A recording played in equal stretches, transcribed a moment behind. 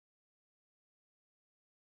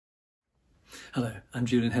Hello, I'm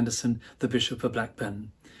Julian Henderson, the Bishop of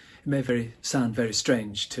Blackburn. It may sound very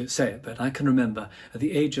strange to say it, but I can remember at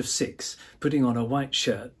the age of 6 putting on a white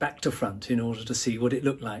shirt back to front in order to see what it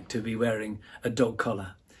looked like to be wearing a dog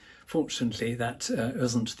collar. Fortunately, that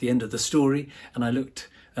wasn't the end of the story, and I looked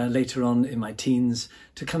later on in my teens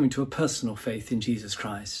to coming to a personal faith in Jesus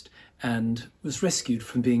Christ and was rescued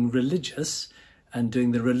from being religious and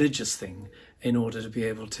doing the religious thing in order to be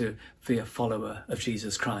able to be a follower of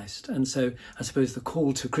Jesus Christ. And so I suppose the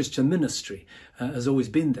call to Christian ministry has always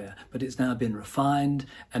been there, but it's now been refined,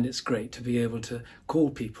 and it's great to be able to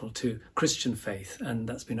call people to Christian faith, and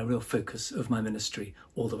that's been a real focus of my ministry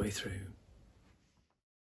all the way through.